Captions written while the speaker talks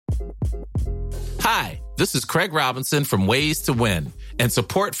Hi, this is Craig Robinson from Ways to Win, and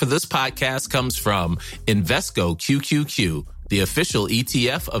support for this podcast comes from Invesco QQQ, the official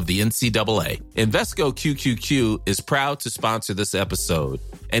ETF of the NCAA. Invesco QQQ is proud to sponsor this episode,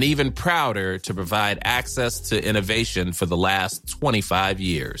 and even prouder to provide access to innovation for the last 25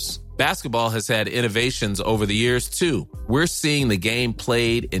 years. Basketball has had innovations over the years, too. We're seeing the game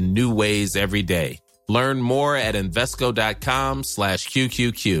played in new ways every day. Learn more at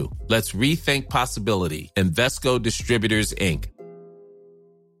Invesco.com/QQQ. Let's rethink possibility. Invesco Distributors, Inc.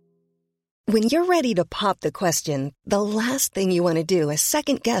 When you're ready to pop the question, the last thing you want to do is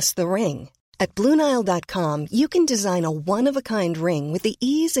second-guess the ring. At BlueNile.com, you can design a one-of-a-kind ring with the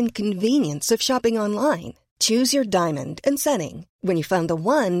ease and convenience of shopping online. Choose your diamond and setting. When you find the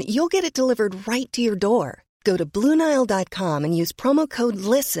one, you'll get it delivered right to your door. Go to BlueNile.com and use promo code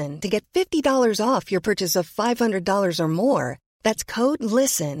LISTEN to get $50 off your purchase of $500 or more. That's code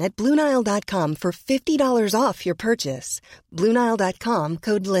LISTEN at BlueNile.com for $50 off your purchase. BlueNile.com,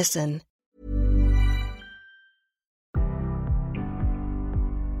 code LISTEN.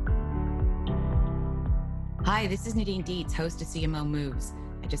 Hi, this is Nadine Dietz, host of CMO Moves.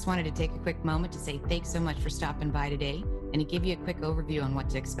 I just wanted to take a quick moment to say thanks so much for stopping by today and to give you a quick overview on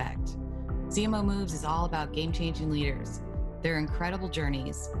what to expect. CMO Moves is all about game-changing leaders, their incredible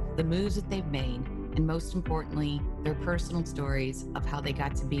journeys, the moves that they've made, and most importantly, their personal stories of how they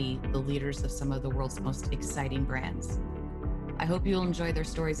got to be the leaders of some of the world's most exciting brands. I hope you'll enjoy their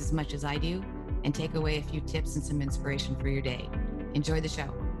stories as much as I do and take away a few tips and some inspiration for your day. Enjoy the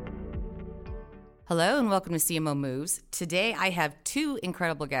show. Hello and welcome to CMO Moves. Today I have two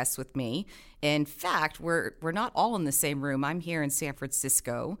incredible guests with me. In fact, we're not all in the same room. I'm here in San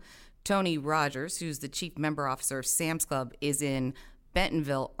Francisco. Tony Rogers, who's the Chief Member Officer of Sam's Club, is in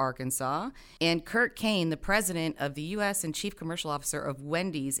Bentonville, Arkansas. And Kurt Kane, the President of the U.S. and Chief Commercial Officer of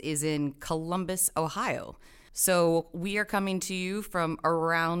Wendy's, is in Columbus, Ohio. So we are coming to you from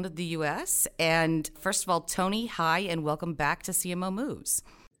around the U.S. And first of all, Tony, hi, and welcome back to CMO Moves.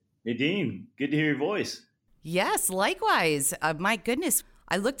 Nadine, good to hear your voice. Yes, likewise. My goodness,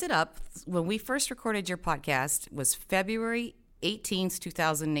 I looked it up. When we first recorded your podcast was February 18th,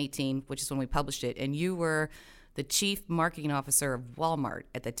 2018, which is when we published it, and you were the Chief Marketing Officer of Walmart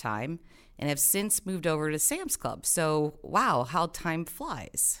at the time and have since moved over to Sam's Club. So, wow, how time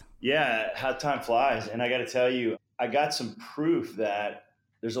flies. Yeah, how time flies. And I got to tell you, I got some proof that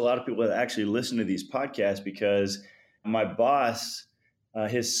there's a lot of people that actually listen to these podcasts because my boss,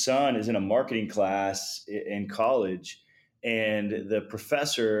 his son is in a marketing class in college, and the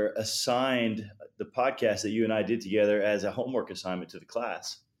professor assigned the podcast that you and I did together as a homework assignment to the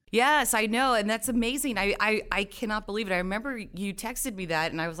class. Yes, I know. And that's amazing. I cannot believe it. I remember you texted me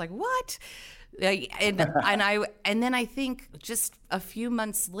that and I was like, what? And then I think just a few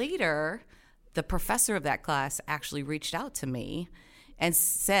months later, the professor of that class actually reached out to me and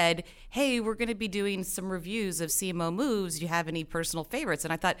said, hey, we're going to be doing some reviews of CMO Moves. Do you have any personal favorites?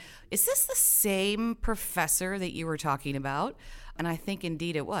 And I thought, is this the same professor that you were talking about? And I think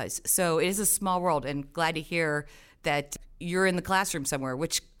indeed it was. So it is a small world, and glad to hear that you're in the classroom somewhere,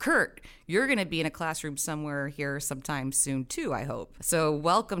 which, Kurt, you're going to be in a classroom somewhere here sometime soon too, I hope. So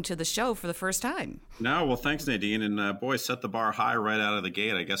welcome to the show for the first time. No, well, thanks, Nadine. And boy, set the bar high right out of the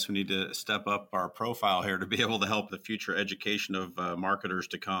gate. I guess we need to step up our profile here to be able to help the future education of marketers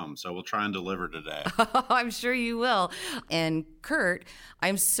to come. So we'll try and deliver today. I'm sure you will. And Kurt,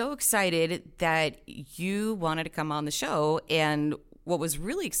 I'm so excited that you wanted to come on the show. And what was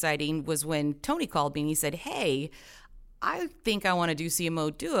really exciting was when Tony called me and he said, hey, I think I want to do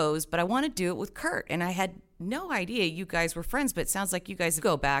CMO duos, but I want to do it with Kurt. And I had no idea you guys were friends, but it sounds like you guys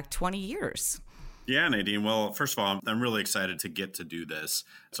go back 20 years. Yeah, Nadine. Well, first of all, I'm really excited to get to do this.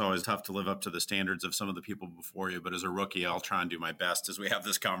 It's always tough to live up to the standards of some of the people before you, but as a rookie, I'll try and do my best as we have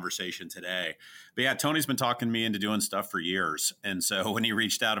this conversation today. But yeah, Tony's been talking me into doing stuff for years. And so when he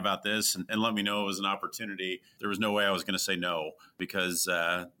reached out about this and let me know it was an opportunity, there was no way I was going to say no, because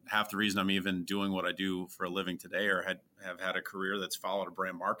half the reason I'm even doing what I do for a living today or have had a career that's followed a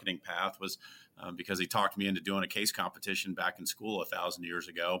brand marketing path was because he talked me into doing a case competition back in school 1,000 years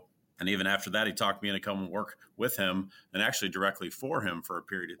ago. And even after that, he talked me into come and work with him and actually directly for him for a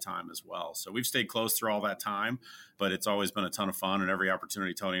period of time as well. So we've stayed close through all that time, but it's always been a ton of fun. And every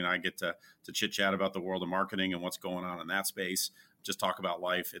opportunity Tony and I get to chit chat about the world of marketing and what's going on in that space, just talk about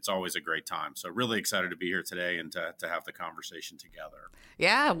life. It's always a great time. So really excited to be here today and to have the conversation together.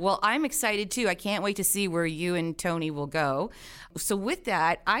 Yeah, well, I'm excited too. I can't wait to see where you and Tony will go. So with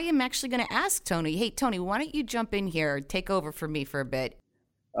that, I am actually going to ask Tony, hey, Tony, why don't you jump in here, take over for me for a bit?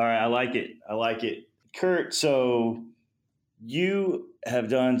 All right. I like it. Kurt, so You have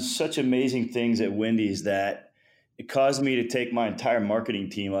done such amazing things at Wendy's that it caused me to take my entire marketing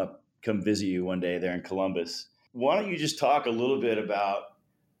team up, come visit you one day there in Columbus. Why don't you just talk a little bit about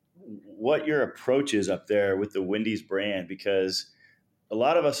what your approach is up there with the Wendy's brand? Because a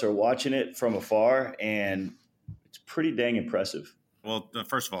lot of us are watching it from afar, and it's pretty dang impressive. Well,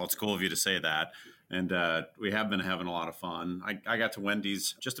 first of all, it's cool of you to say that. And we have been having a lot of fun. I got to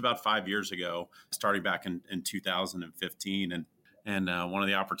Wendy's just about 5 years ago, starting back in 2015. And one of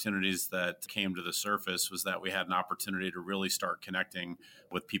the opportunities that came to the surface was that we had an opportunity to really start connecting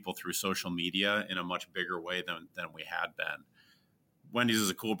with people through social media in a much bigger way than we had been. Wendy's is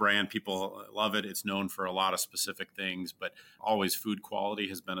a cool brand. People love it. It's known for a lot of specific things, but always food quality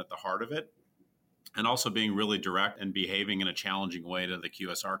has been at the heart of it. And also being really direct and behaving in a challenging way to the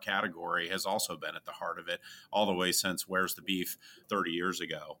QSR category has also been at the heart of it all the way since Where's the Beef 30 years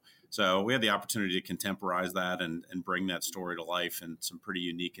ago. So we had the opportunity to contemporize that and bring that story to life in some pretty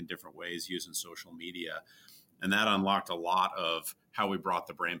unique and different ways using social media. And that unlocked a lot of how we brought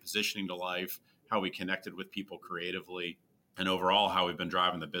the brand positioning to life, how we connected with people creatively, and overall how we've been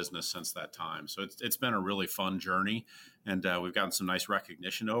driving the business since that time. So it's been a really fun journey, and we've gotten some nice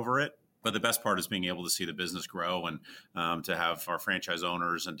recognition over it. But the best part is being able to see the business grow and to have our franchise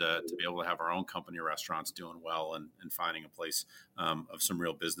owners and to be able to have our own company restaurants doing well and finding a place of some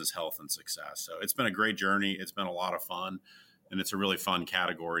real business health and success. So it's been a great journey. It's been a lot of fun. And it's a really fun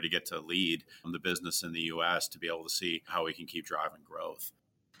category to get to lead the business in the U.S. to be able to see how we can keep driving growth.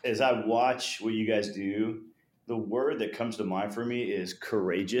 As I watch what you guys do, the word that comes to mind for me is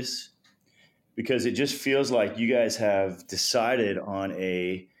courageous, because it just feels like you guys have decided on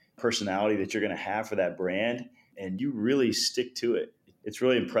a personality that you're going to have for that brand, and you really stick to it. It's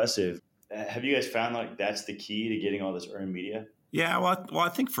really impressive. Have you guys found like that's the key to getting all this earned media? Yeah, well, I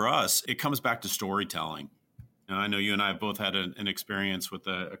think for us, it comes back to storytelling. I know you and I have both had an experience with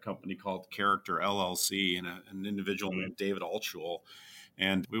a company called Character LLC and an individual named David Altschul.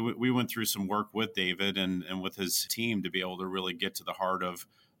 And we went through some work with David and with his team to be able to really get to the heart of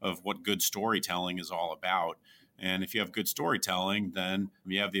what good storytelling is all about. And if you have good storytelling, then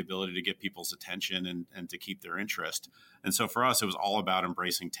you have the ability to get people's attention and to keep their interest. And so for us, it was all about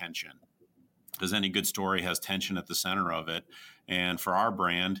embracing tension, because any good story has tension at the center of it. And for our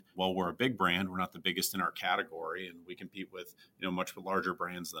brand, well, we're a big brand. We're not the biggest in our category, and we compete with much larger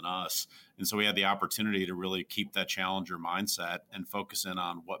brands than us. And so we had the opportunity to really keep that challenger mindset and focus in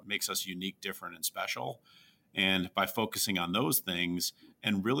on what makes us unique, different, and special. And by focusing on those things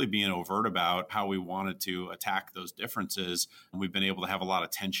and really being overt about how we wanted to attack those differences, we've been able to have a lot of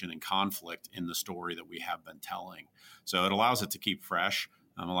tension and conflict in the story that we have been telling. So it allows it to keep fresh,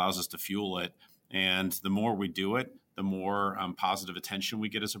 allows us to fuel it. And the more we do it, the more positive attention we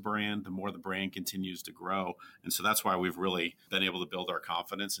get as a brand, the more the brand continues to grow. And so that's why we've really been able to build our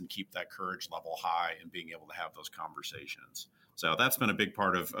confidence and keep that courage level high and being able to have those conversations. So that's been a big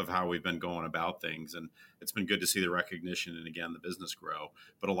part of how we've been going about things. And it's been good to see the recognition and, again, the business grow.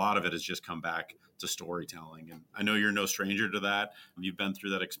 But a lot of it has just come back to storytelling. And I know you're no stranger to that. You've been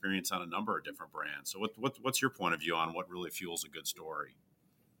through that experience on a number of different brands. So what's your point of view on what really fuels a good story?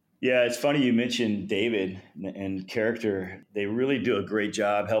 Yeah, it's funny you mentioned David and Character. They really do a great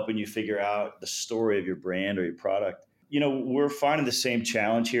job helping you figure out the story of your brand or your product. We're finding the same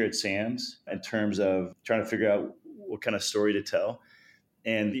challenge here at Sam's in terms of trying to figure out what kind of story to tell.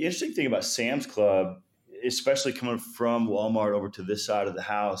 And the interesting thing about Sam's Club, especially coming from Walmart over to this side of the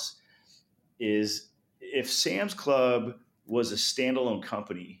house, is if Sam's Club was a standalone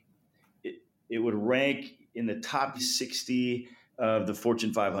company, it would rank in the top 60 of the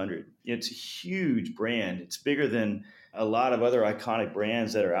Fortune 500. It's a huge brand. It's bigger than a lot of other iconic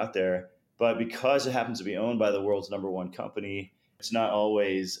brands that are out there. But because it happens to be owned by the world's number one company, it's not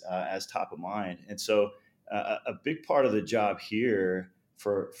always as top of mind. And so a big part of the job here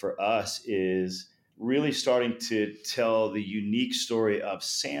for us is really starting to tell the unique story of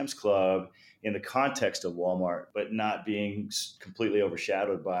Sam's Club in the context of Walmart, but not being completely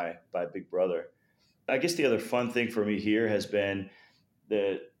overshadowed by Big Brother. I guess the other fun thing for me here has been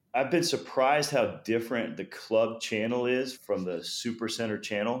that I've been surprised how different the club channel is from the Supercenter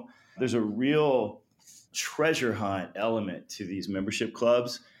channel. There's a real treasure hunt element to these membership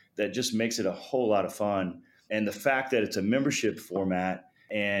clubs that just makes it a whole lot of fun. And the fact that it's a membership format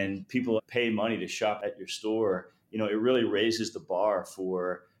and people pay money to shop at your store, it really raises the bar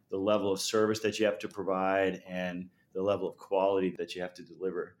for the level of service that you have to provide and the level of quality that you have to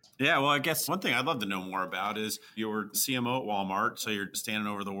deliver. Yeah, well, I guess one thing I'd love to know more about is you were CMO at Walmart, so you're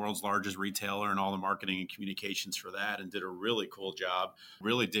standing over the world's largest retailer and all the marketing and communications for that, and did a really cool job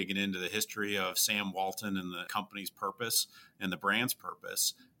really digging into the history of Sam Walton and the company's purpose and the brand's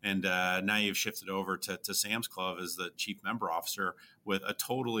purpose. And now you've shifted over to Sam's Club as the chief member officer with a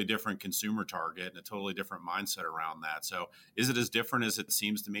totally different consumer target and a totally different mindset around that. So is it as different as it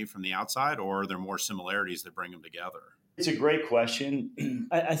seems to me from the outside, or are there more similarities that bring them together? It's a great question.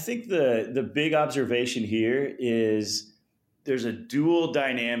 I think the big observation here is there's a dual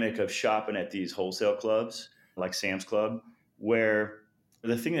dynamic of shopping at these wholesale clubs like Sam's Club, where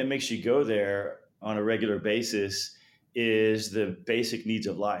the thing that makes you go there on a regular basis is the basic needs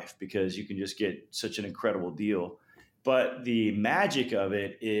of life, because you can just get such an incredible deal. But the magic of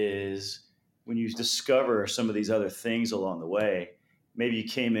it is when you discover some of these other things along the way. Maybe you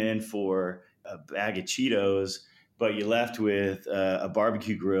came in for a bag of Cheetos, but you left with a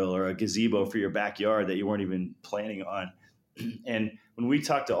barbecue grill or a gazebo for your backyard that you weren't even planning on. And when we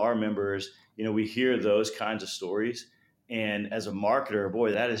talk to our members, we hear those kinds of stories. And as a marketer,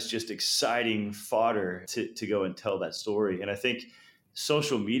 boy, that is just exciting fodder to go and tell that story. And I think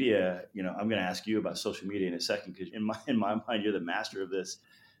social media, I'm going to ask you about social media in a second, because in my mind, you're the master of this.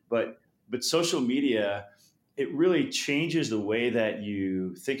 But social media, it really changes the way that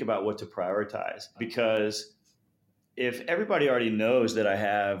you think about what to prioritize. Because if everybody already knows that I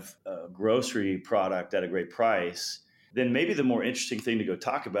have a grocery product at a great price, then maybe the more interesting thing to go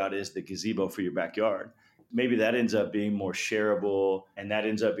talk about is the gazebo for your backyard. Maybe that ends up being more shareable, and that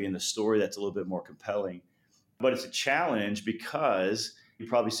ends up being the story that's a little bit more compelling. But it's a challenge because you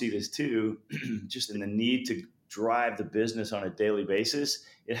probably see this too, just in the need to drive the business on a daily basis.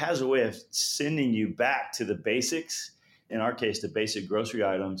 It has a way of sending you back to the basics, in our case, the basic grocery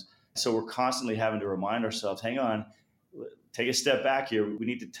items. So we're constantly having to remind ourselves, hang on, take a step back here. We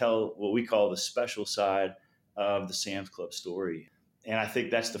need to tell what we call the special side of the Sam's Club story. And I think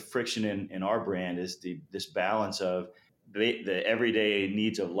that's the friction in our brand, is this balance of the everyday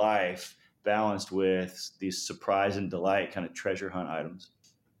needs of life balanced with these surprise and delight kind of treasure hunt items.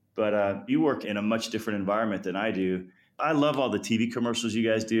 But you work in a much different environment than I do. I love all the TV commercials you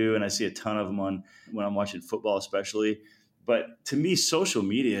guys do, and I see a ton of them when I'm watching football especially. But to me, social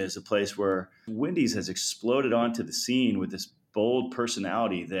media is a place where Wendy's has exploded onto the scene with this bold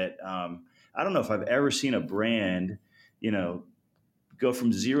personality that I don't know if I've ever seen a brand, go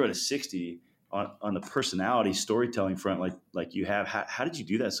from 0 to 60 on the personality storytelling front like you have. How did you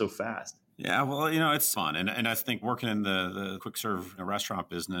do that so fast? Yeah, well, it's fun. And I think working in the quick serve restaurant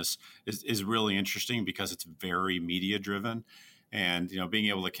business is really interesting because it's very media driven. And, being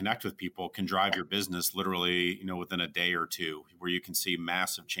able to connect with people can drive your business literally, within a day or two, where you can see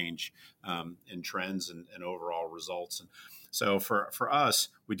massive change in trends and overall results. And so for us,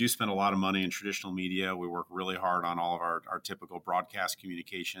 we do spend a lot of money in traditional media. We work really hard on all of our typical broadcast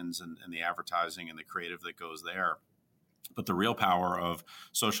communications and the advertising and the creative that goes there. But the real power of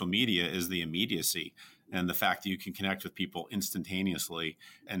social media is the immediacy and the fact that you can connect with people instantaneously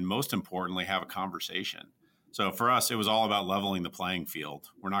and, most importantly, have a conversation. So for us, it was all about leveling the playing field.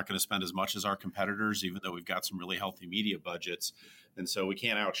 We're not going to spend as much as our competitors, even though we've got some really healthy media budgets. And so we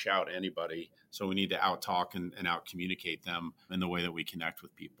can't outshout anybody. So we need to out-talk and out-communicate them in the way that we connect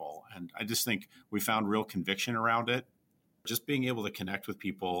with people. And I just think we found real conviction around it. Just being able to connect with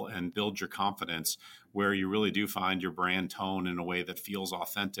people and build your confidence where you really do find your brand tone in a way that feels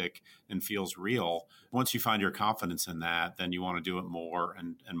authentic and feels real. Once you find your confidence in that, then you want to do it more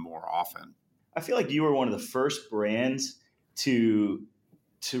and more often. I feel like you were one of the first brands to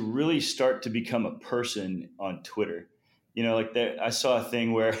really start to become a person on Twitter. I saw a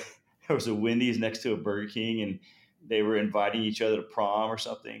thing where there was a Wendy's next to a Burger King and they were inviting each other to prom or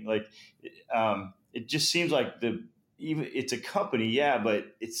something. It just seems like it's a company, yeah,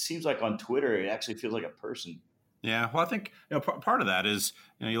 but it seems like on Twitter, it actually feels like a person. Yeah, well, I think part of that is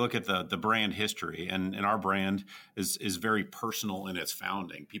you look at the brand history, and our brand is very personal in its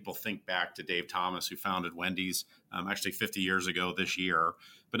founding. People think back to Dave Thomas, who founded Wendy's actually 50 years ago this year.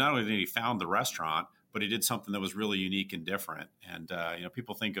 But not only did he found the restaurant, but he did something that was really unique and different. And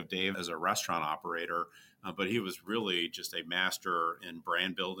people think of Dave as a restaurant operator, but he was really just a master in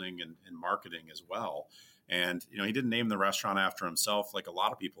brand building and marketing as well. And he didn't name the restaurant after himself like a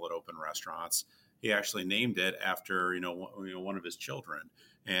lot of people that open restaurants. He actually named it after one of his children.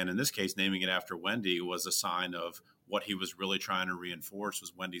 And in this case, naming it after Wendy was a sign of what he was really trying to reinforce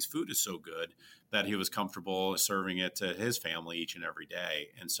was Wendy's food is so good that he was comfortable serving it to his family each and every day.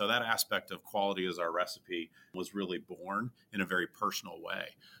 And so that aspect of quality as our recipe was really born in a very personal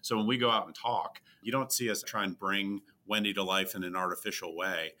way. So when we go out and talk, you don't see us try and bring Wendy to life in an artificial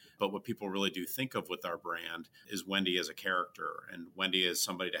way. But what people really do think of with our brand is Wendy as a character and Wendy as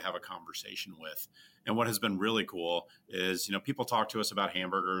somebody to have a conversation with. And what has been really cool is, people talk to us about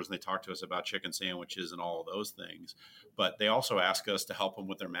hamburgers and they talk to us about chicken sandwiches and all of those things, but they also ask us to help them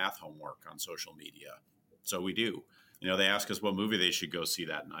with their math homework on social media. So we do. They ask us what movie they should go see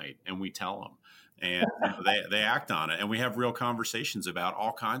that night, and we tell them. And they act on it, and we have real conversations about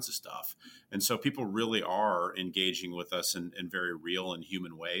all kinds of stuff. And so people really are engaging with us in very real and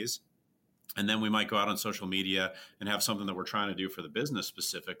human ways. And then we might go out on social media and have something that we're trying to do for the business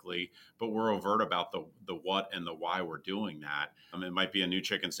specifically, but we're overt about the what and the why we're doing that. It might be a new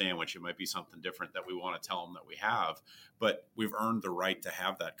chicken sandwich. It might be something different that we want to tell them that we have, but we've earned the right to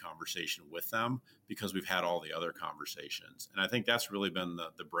have that conversation with them because we've had all the other conversations. And I think that's really been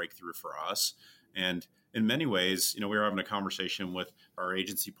the breakthrough for us. And in many ways, we were having a conversation with our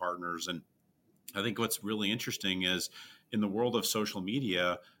agency partners. And I think what's really interesting is in the world of social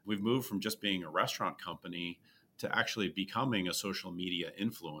media, we've moved from just being a restaurant company to actually becoming a social media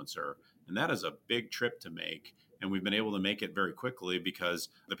influencer. And that is a big trip to make. And we've been able to make it very quickly because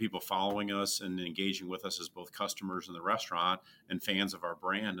the people following us and engaging with us as both customers in the restaurant and fans of our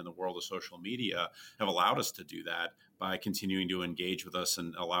brand in the world of social media have allowed us to do that by continuing to engage with us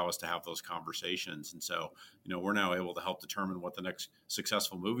and allow us to have those conversations. And so, we're now able to help determine what the next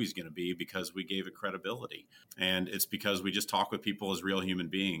successful movie is going to be because we gave it credibility. And it's because we just talk with people as real human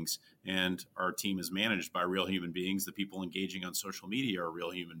beings, and our team is managed by real human beings. The people engaging on social media are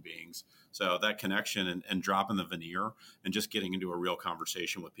real human beings. So that connection and dropping the veneer and just getting into a real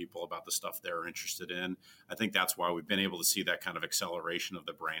conversation with people about the stuff they're interested in, I think that's why we've been able to see that kind of acceleration of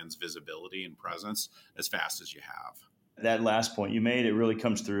the brand's visibility and presence as fast as you have. That last point you made, it really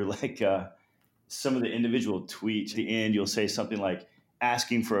comes through like some of the individual tweets. At the end, you'll say something like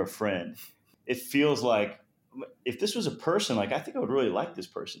asking for a friend. It feels like if this was a person, I think I would really like this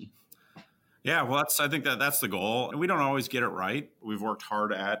person. Yeah, well, I think that's the goal. And we don't always get it right. We've worked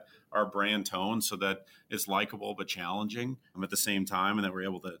hard at our brand tone so that it's likable but challenging at the same time, and that we're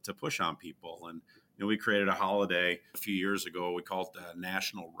able to push on people. And we created a holiday a few years ago. We called it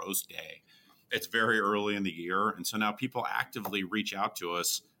National Roast Day. It's very early in the year, and so now people actively reach out to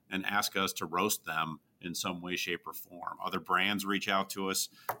us and ask us to roast them in some way, shape, or form. Other brands reach out to us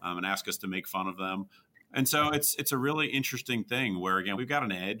and ask us to make fun of them. And so it's a really interesting thing where, again, we've got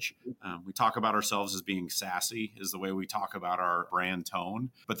an edge. We talk about ourselves as being sassy is the way we talk about our brand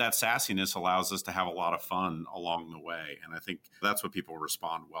tone. But that sassiness allows us to have a lot of fun along the way. And I think that's what people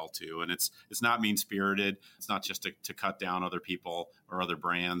respond well to. And it's not mean-spirited. It's not just to cut down other people or other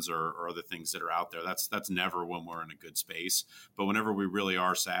brands or other things that are out there. That's never when we're in a good space. But whenever we really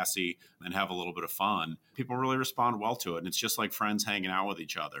are sassy and have a little bit of fun, people really respond well to it. And it's just like friends hanging out with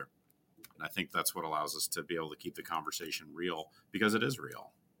each other. I think that's what allows us to be able to keep the conversation real because it is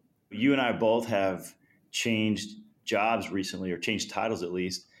real. You and I both have changed jobs recently, or changed titles at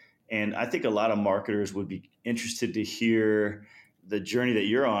least. And I think a lot of marketers would be interested to hear the journey that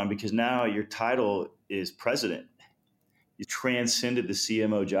you're on, because now your title is president. You transcended the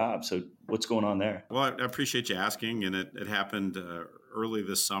CMO job. So what's going on there? Well, I appreciate you asking. And it happened early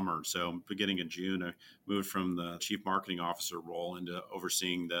this summer. So beginning in June, I moved from the chief marketing officer role into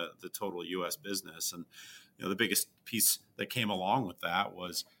overseeing the total U.S. business. And the biggest piece that came along with that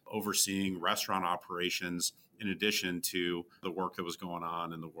was overseeing restaurant operations in addition to the work that was going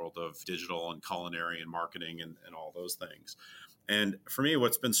on in the world of digital and culinary and marketing and all those things. And for me,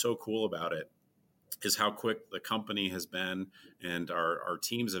 what's been so cool about it is how quick the company has been and our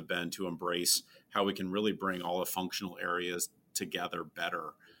teams have been to embrace how we can really bring all the functional areas together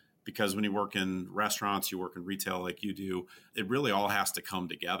better. Because when you work in restaurants, you work in retail like you do, it really all has to come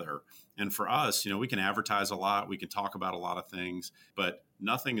together. And for us, we can advertise a lot, we can talk about a lot of things, but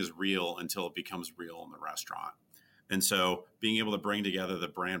nothing is real until it becomes real in the restaurant. And so being able to bring together the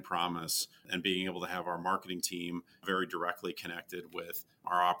brand promise and being able to have our marketing team very directly connected with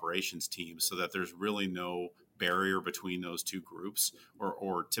our operations team so that there's really no barrier between those two groups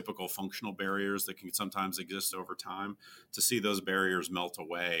or typical functional barriers that can sometimes exist over time, to see those barriers melt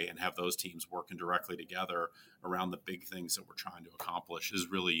away and have those teams working directly together around the big things that we're trying to accomplish is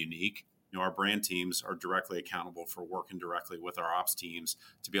really unique. our brand teams are directly accountable for working directly with our ops teams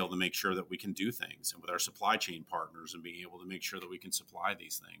to be able to make sure that we can do things, and with our supply chain partners and being able to make sure that we can supply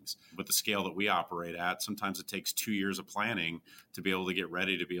these things. With the scale that we operate at, sometimes it takes 2 years of planning to be able to get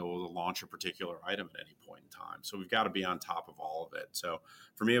ready to be able to launch a particular item at any point in time. So we've got to be on top of all of it. So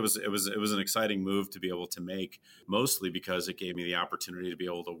for me, it was an exciting move to be able to make, mostly because it gave me the opportunity to be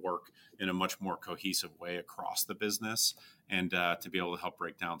able to work in a much more cohesive way across the business, and to be able to help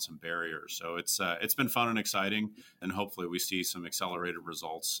break down some barriers. So it's been fun and exciting, and hopefully we see some accelerated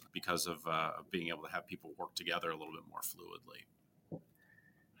results because of being able to have people work together a little bit more fluidly.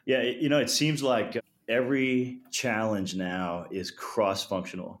 Yeah, it seems like every challenge now is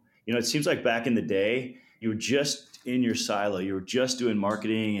cross-functional. It seems like back in the day, you were just in your silo. You were just doing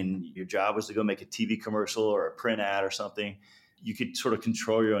marketing, and your job was to go make a TV commercial or a print ad or something. You could sort of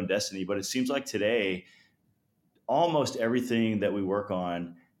control your own destiny. But it seems like today, almost everything that we work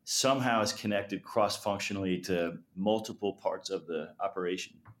on somehow is connected cross-functionally to multiple parts of the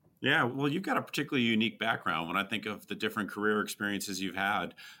operation. Yeah, well, you've got a particularly unique background. When I think of the different career experiences you've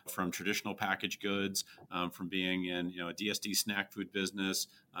had, from traditional packaged goods, from being in a DSD snack food business,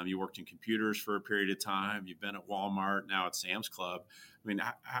 you worked in computers for a period of time, you've been at Walmart, now at Sam's Club. I mean,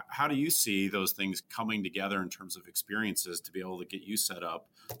 how do you see those things coming together in terms of experiences to be able to get you set up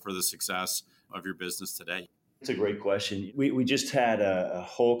for the success of your business today? It's a great question. We just had a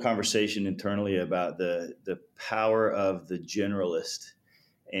whole conversation internally about the power of the generalist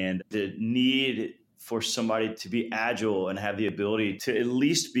and the need for somebody to be agile and have the ability to at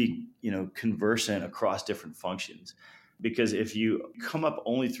least be, conversant across different functions. Because if you come up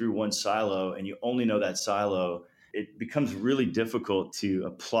only through one silo and you only know that silo, it becomes really difficult to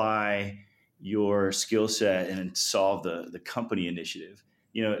apply your skill set and solve the company initiative.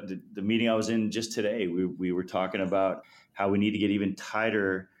 The meeting I was in just today, we were talking about how we need to get even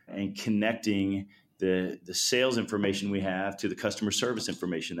tighter and connecting the sales information we have to the customer service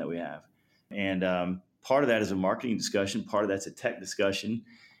information that we have. And part of that is a marketing discussion, part of that's a tech discussion,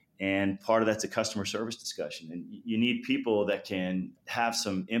 and part of that's a customer service discussion. And you need people that can have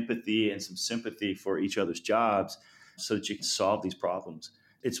some empathy and some sympathy for each other's jobs so that you can solve these problems.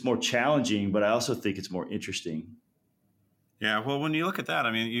 It's more challenging, but I also think it's more interesting. Yeah, well, when you look at that,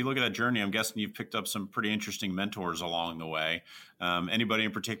 I mean, you look at that journey, I'm guessing you've picked up some pretty interesting mentors along the way. Anybody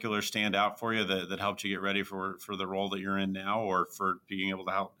in particular stand out for you that helped you get ready for the role that you're in now, or for being able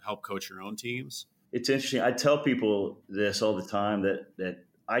to help coach your own teams? It's interesting. I tell people this all the time, that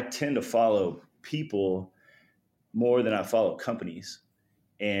I tend to follow people more than I follow companies.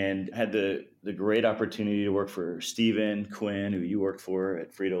 And had the great opportunity to work for Stephen Quinn, who you worked for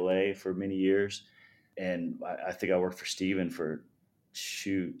at Frito-Lay for many years. And I think I worked for Stephen for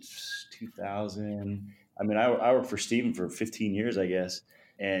 2000. I mean, I worked for Stephen for 15 years, I guess.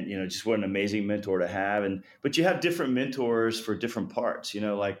 And, just what an amazing mentor to have. But you have different mentors for different parts,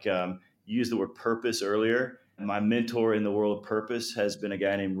 like you used the word purpose earlier. My mentor in the world of purpose has been a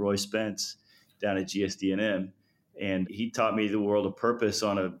guy named Roy Spence down at GSD&M. And he taught me the world of purpose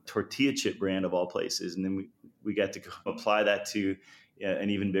on a tortilla chip brand of all places. And then we got to apply that to an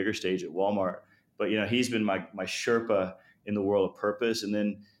even bigger stage at Walmart. But, he's been my Sherpa in the world of purpose. And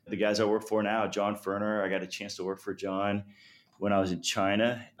then the guys I work for now, John Furner, I got a chance to work for John when I was in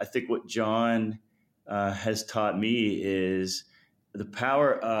China. I think what John has taught me is the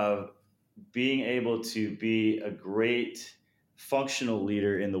power of being able to be a great functional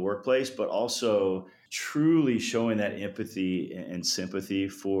leader in the workplace, but also truly showing that empathy and sympathy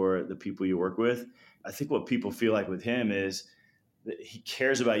for the people you work with. I think what people feel like with him is that he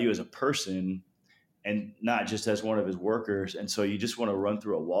cares about you as a person and not just as one of his workers. And so you just want to run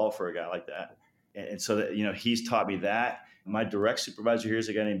through a wall for a guy like that. And so that, he's taught me that. My direct supervisor here is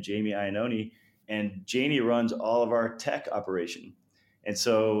a guy named Jamie Iannone, and Jamie runs all of our tech operation. And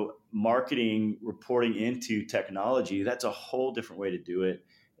so marketing, reporting into technology, that's a whole different way to do it.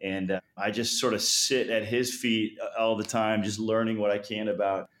 And I just sort of sit at his feet all the time, just learning what I can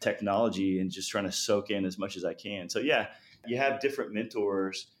about technology and just trying to soak in as much as I can. So yeah, you have different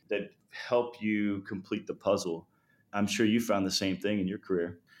mentors that help you complete the puzzle. I'm sure you found the same thing in your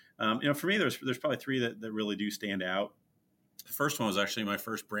career. For me, there's probably three that really do stand out. The first one was actually my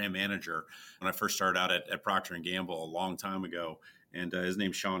first brand manager when I first started out at Procter & Gamble a long time ago. And his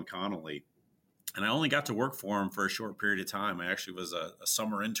name's Sean Connolly. And I only got to work for him for a short period of time. I actually was a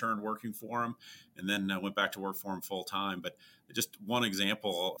summer intern working for him, and then I went back to work for him full time. But just one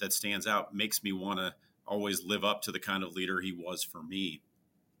example that stands out, makes me want to always live up to the kind of leader he was for me.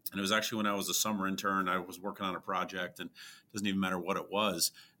 And it was actually when I was a summer intern, I was working on a project, and it doesn't even matter what it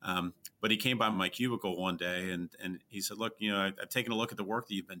was. But he came by my cubicle one day and he said, look, I've taken a look at the work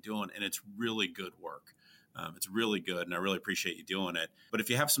that you've been doing, and it's really good work. It's really good, and I really appreciate you doing it. But if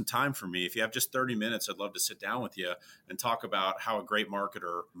you have some time for me, if you have just 30 minutes, I'd love to sit down with you and talk about how a great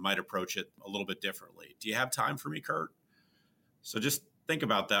marketer might approach it a little bit differently. Do you have time for me, Kurt? So just think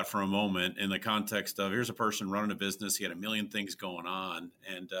about that for a moment in the context of, here's a person running a business. He had a million things going on,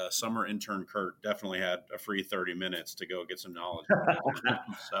 and summer intern Kurt definitely had a free 30 minutes to go get some knowledge.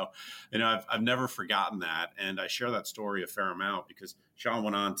 So, I've never forgotten that. And I share that story a fair amount because Sean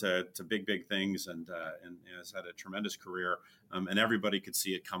went on to big things and has had a tremendous career. And everybody could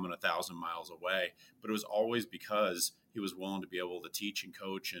see it coming 1,000 miles away, but it was always because he was willing to be able to teach and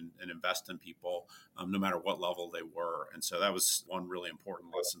coach and invest in people, no matter what level they were. And so that was one really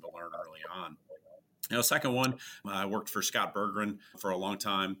important lesson to learn early on. Second one, I worked for Scott Berggren for a long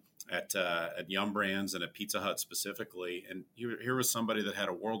time at Yum Brands and at Pizza Hut specifically. And here was somebody that had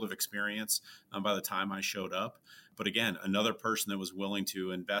a world of experience by the time I showed up. But again, another person that was willing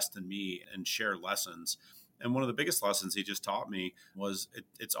to invest in me and share lessons. And one of the biggest lessons he just taught me was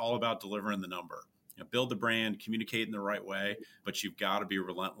it's all about delivering the number. Build the brand, communicate in the right way, but you've got to be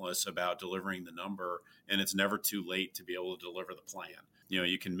relentless about delivering the number. And it's never too late to be able to deliver the plan.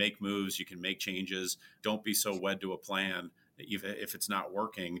 You can make moves, you can make changes. Don't be so wed to a plan if it's not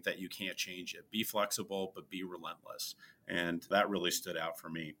working that you can't change it. Be flexible, but be relentless. And that really stood out for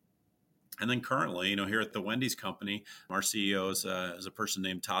me. And then currently, here at the Wendy's company, our CEO is a person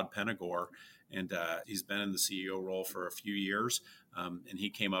named Todd Penegor, and he's been in the CEO role for a few years. And he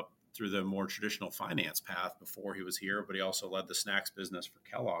came up through the more traditional finance path before he was here, but he also led the snacks business for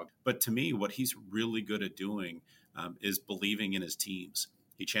Kellogg. But to me, what he's really good at doing is believing in his teams.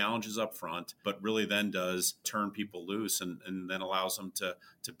 He challenges up front, but really then does turn people loose and then allows them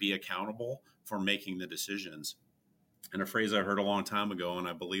to be accountable for making the decisions. And a phrase I heard a long time ago, and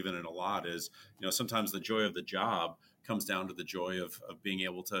I believe in it a lot, is, sometimes the joy of the job comes down to the joy of being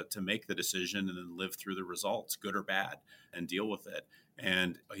able to make the decision and then live through the results, good or bad, and deal with it.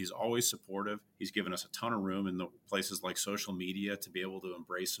 And he's always supportive. He's given us a ton of room in the places like social media to be able to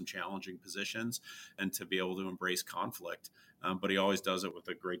embrace some challenging positions and to be able to embrace conflict. But he always does it with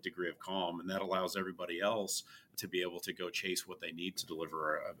a great degree of calm. And that allows everybody else to be able to go chase what they need to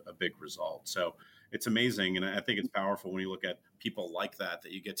deliver a big result. So it's amazing. And I think it's powerful when you look at people like that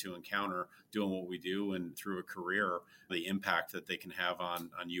you get to encounter doing what we do and through a career, the impact that they can have on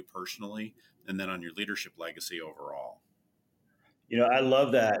you personally and then on your leadership legacy overall. I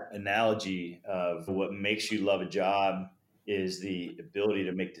love that analogy of what makes you love a job is the ability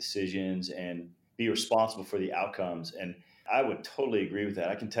to make decisions and be responsible for the outcomes. And I would totally agree with that.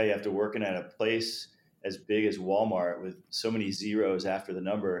 I can tell you, after working at a place as big as Walmart with so many zeros after the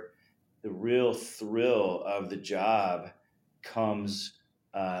number, the real thrill of the job comes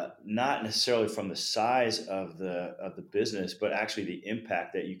not necessarily from the size of the business, but actually the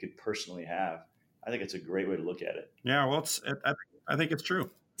impact that you could personally have. I think it's a great way to look at it. Yeah, well, I think it's true.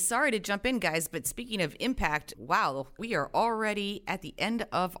 Sorry to jump in, guys, but speaking of impact, wow, we are already at the end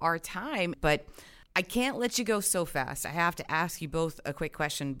of our time, but I can't let you go so fast. I have to ask you both a quick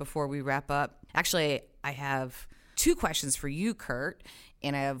question before we wrap up. Actually, I have two questions for you, Kurt,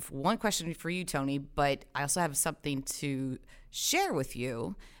 and I have one question for you, Tony, but I also have something to share with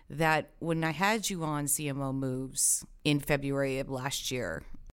you that when I had you on CMO Moves in February of last year,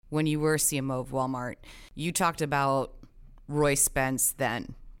 when you were CMO of Walmart, you talked about Roy Spence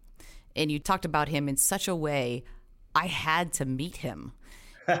then, and you talked about him in such a way, I had to meet him.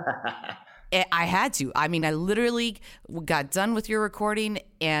 I had to. I mean, I literally got done with your recording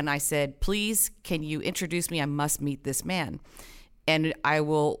and I said, please, can you introduce me? I must meet this man. And I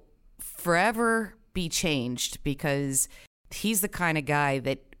will forever be changed because he's the kind of guy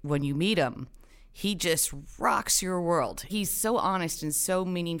that when you meet him, he just rocks your world. He's so honest and so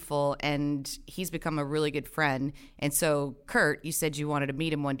meaningful, and he's become a really good friend. And so, Kurt, you said you wanted to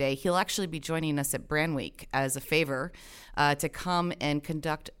meet him one day. He'll actually be joining us at Brand Week as a favor to come and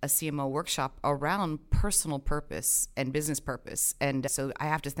conduct a CMO workshop around personal purpose and business purpose. And so I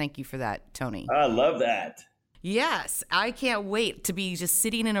have to thank you for that, Tony. I love that. Yes, I can't wait to be just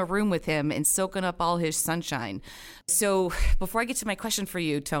sitting in a room with him and soaking up all his sunshine. So before I get to my question for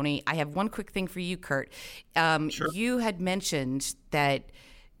you, Tony, I have one quick thing for you, Kurt. Sure. You had mentioned that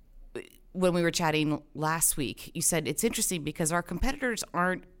when we were chatting last week, you said it's interesting because our competitors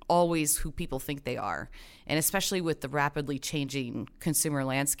aren't always who people think they are. And especially with the rapidly changing consumer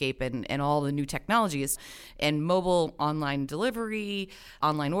landscape and all the new technologies and mobile online delivery,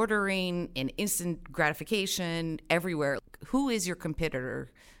 online ordering, and instant gratification everywhere. Who is your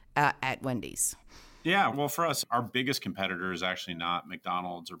competitor at Wendy's? Yeah, well, for us, our biggest competitor is actually not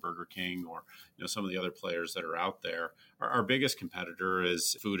McDonald's or Burger King or some of the other players that are out there. Our biggest competitor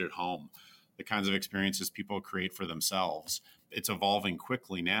is food at home, the kinds of experiences people create for themselves. It's evolving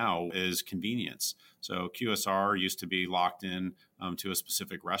quickly now is convenience. So QSR used to be locked in to a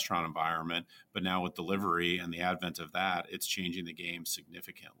specific restaurant environment, but now with delivery and the advent of that, it's changing the game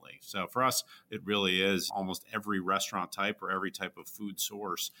significantly. So for us, it really is almost every restaurant type or every type of food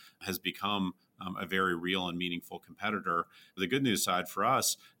source has become a very real and meaningful competitor. The good news side for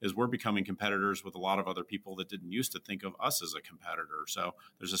us is we're becoming competitors with a lot of other people that didn't used to think of us as a competitor. So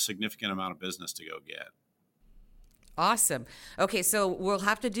there's a significant amount of business to go get. Awesome. Okay, so we'll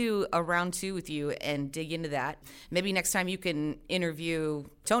have to do a round 2 with you and dig into that. Maybe next time you can interview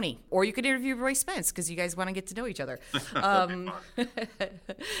Tony, or you could interview Roy Spence because you guys want to get to know each other.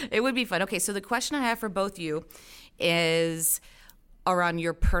 It would be fun. Okay, so the question I have for both you is around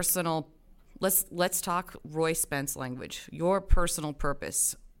your personal. Let's talk Roy Spence language. Your personal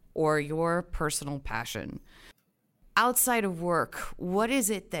purpose or your personal passion. Outside of work, what is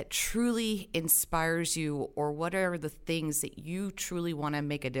it that truly inspires you, or what are the things that you truly want to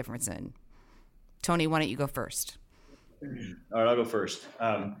make a difference in? Tony, why don't you go first? All right, I'll go first.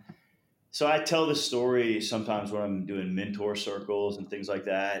 So I tell this story sometimes when I'm doing mentor circles and things like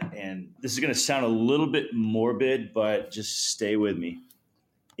that. And this is going to sound a little bit morbid, but just stay with me.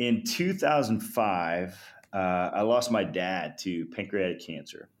 In 2005, I lost my dad to pancreatic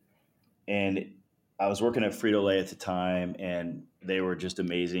cancer. And I was working at Frito-Lay at the time, and they were just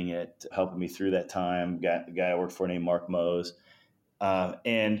amazing at helping me through that time. Got a guy I worked for named Mark Mose. But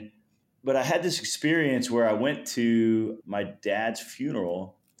I had this experience where I went to my dad's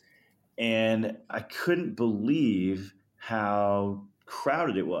funeral, and I couldn't believe how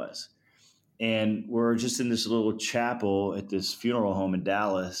crowded it was. And we're just in this little chapel at this funeral home in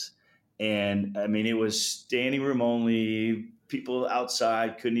Dallas. And I mean, it was standing room only. People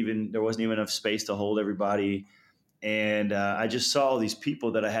outside there wasn't even enough space to hold everybody. And I just saw all these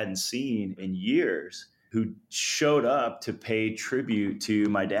people that I hadn't seen in years who showed up to pay tribute to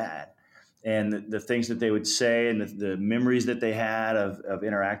my dad, and the things that they would say and the memories that they had of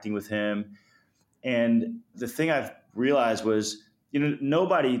interacting with him. And the thing I've realized was,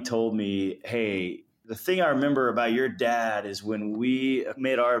 nobody told me, hey, the thing I remember about your dad is when we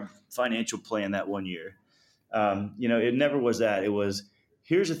made our financial plan that one year. It never was that. It was,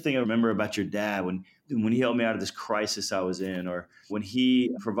 here's the thing I remember about your dad when he helped me out of this crisis I was in, or when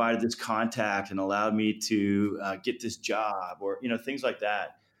he provided this contact and allowed me to get this job, or, things like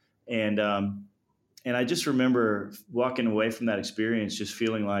that. And I just remember walking away from that experience just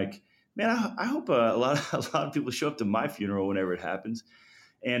feeling like, man, I hope a lot of people show up to my funeral whenever it happens.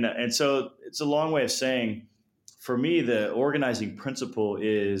 And so it's a long way of saying, for me, the organizing principle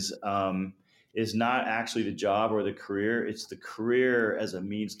is not actually the job or the career. It's the career as a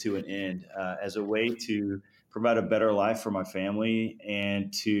means to an end, as a way to provide a better life for my family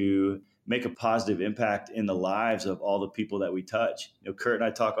and to make a positive impact in the lives of all the people that we touch. Kurt and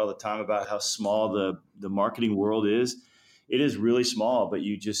I talk all the time about how small the marketing world is. It is really small, but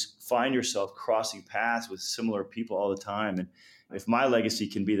you just find yourself crossing paths with similar people all the time. And if my legacy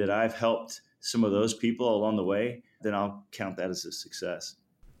can be that I've helped some of those people along the way, then I'll count that as a success.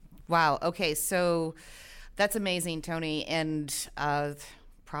 Wow. Okay. So that's amazing, Tony. And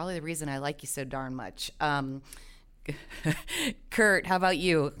probably the reason I like you so darn much. Kurt, how about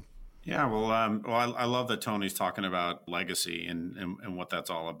you? Yeah, well, I love that Tony's talking about legacy and what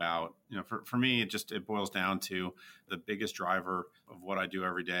that's all about. For me, it boils down to the biggest driver of what I do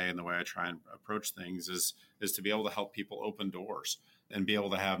every day and the way I try and approach things is to be able to help people open doors and be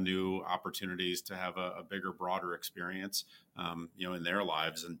able to have new opportunities to have a bigger, broader experience, in their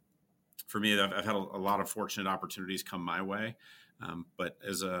lives. And for me, I've had a lot of fortunate opportunities come my way. But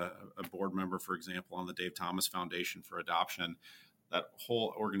as a board member, for example, on the Dave Thomas Foundation for Adoption, that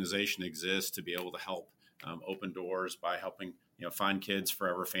whole organization exists to be able to help open doors by helping find kids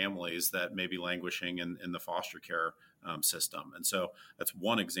forever families that may be languishing in the foster care system. And so that's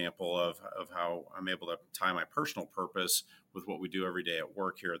one example of how I'm able to tie my personal purpose with what we do every day at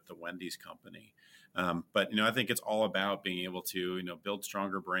work here at the Wendy's company. But I think it's all about being able to build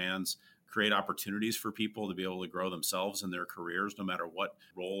stronger brands, create opportunities for people to be able to grow themselves in their careers, no matter what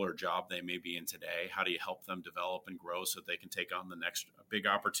role or job they may be in today. How do you help them develop and grow so that they can take on the next big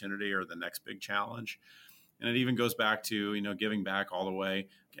opportunity or the next big challenge? And it even goes back to, giving back all the way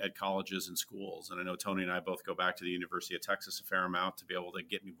at colleges and schools. And I know Tony and I both go back to the University of Texas a fair amount to be able to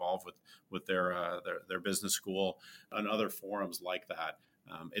get involved with their business school and other forums like that.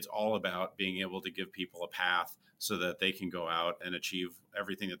 It's all about being able to give people a path so that they can go out and achieve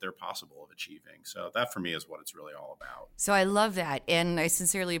everything that they're possible of achieving. So that for me is what it's really all about. So I love that. And I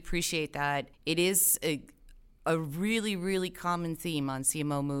sincerely appreciate that. It is a really, really common theme on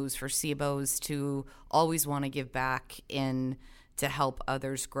CMO Moves for CMOs to always want to give back and to help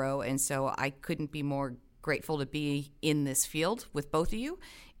others grow. And so I couldn't be more grateful to be in this field with both of you.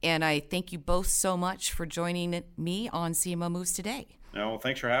 And I thank you both so much for joining me on CMO Moves today. Well,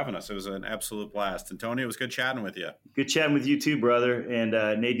 thanks for having us. It was an absolute blast. And Tony, it was good chatting with you. Good chatting with you too, brother. And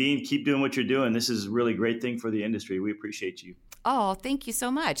Nadine, keep doing what you're doing. This is a really great thing for the industry. We appreciate you. Oh, thank you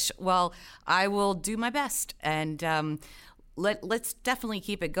so much. Well, I will do my best. And let's definitely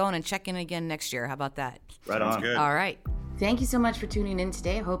keep it going and check in again next year. How about that? Right on. Good. All right. Thank you so much for tuning in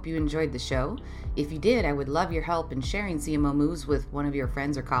today. I hope you enjoyed the show. If you did, I would love your help in sharing CMO Moves with one of your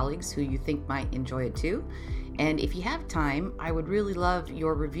friends or colleagues who you think might enjoy it too. And if you have time, I would really love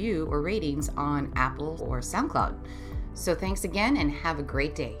your review or ratings on Apple or SoundCloud. So thanks again and have a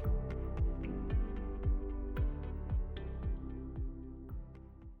great day.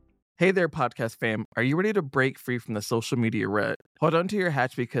 Hey there, podcast fam. Are you ready to break free from the social media rut? Hold on to your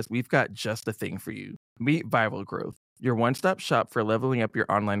hatch because we've got just the thing for you. Meet Viral Growth, your one-stop shop for leveling up your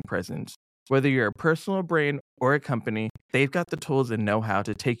online presence. Whether you're a personal brand or a company, they've got the tools and know-how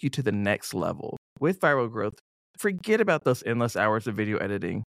to take you to the next level. With Viral Growth, forget about those endless hours of video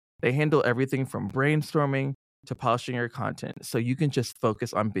editing. They handle everything from brainstorming to polishing your content so you can just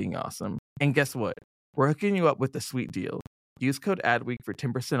focus on being awesome. And guess what? We're hooking you up with a sweet deal. Use code ADWEEK for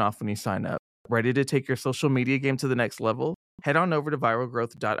 10% off when you sign up. Ready to take your social media game to the next level? Head on over to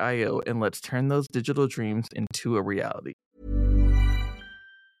viralgrowth.io and let's turn those digital dreams into a reality.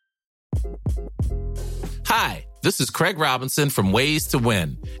 Hi, this is Craig Robinson from Ways to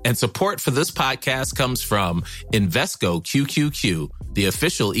Win, and support for this podcast comes from Invesco QQQ, the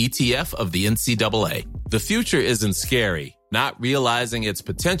official ETF of the NCAA. The future isn't scary. Not realizing its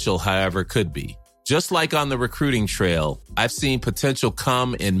potential, however, could be. Just like on the recruiting trail, I've seen potential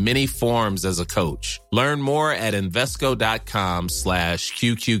come in many forms as a coach. Learn more at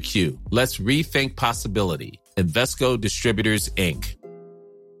Invesco.com/QQQ. Let's rethink possibility. Invesco Distributors, Inc.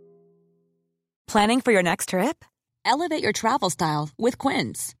 Planning for your next trip? Elevate your travel style with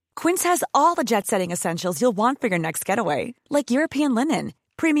Quince. Quince has all the jet-setting essentials you'll want for your next getaway, like European linen,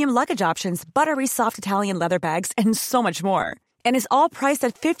 premium luggage options, buttery soft Italian leather bags, and so much more. And is all priced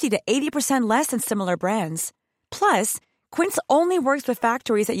at 50 to 80% less than similar brands. Plus, Quince only works with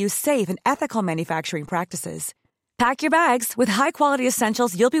factories that use safe and ethical manufacturing practices. Pack your bags with high-quality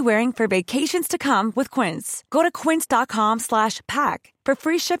essentials you'll be wearing for vacations to come with Quince. Go to quince.com/pack for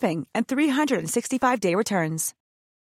free shipping and 365-day returns.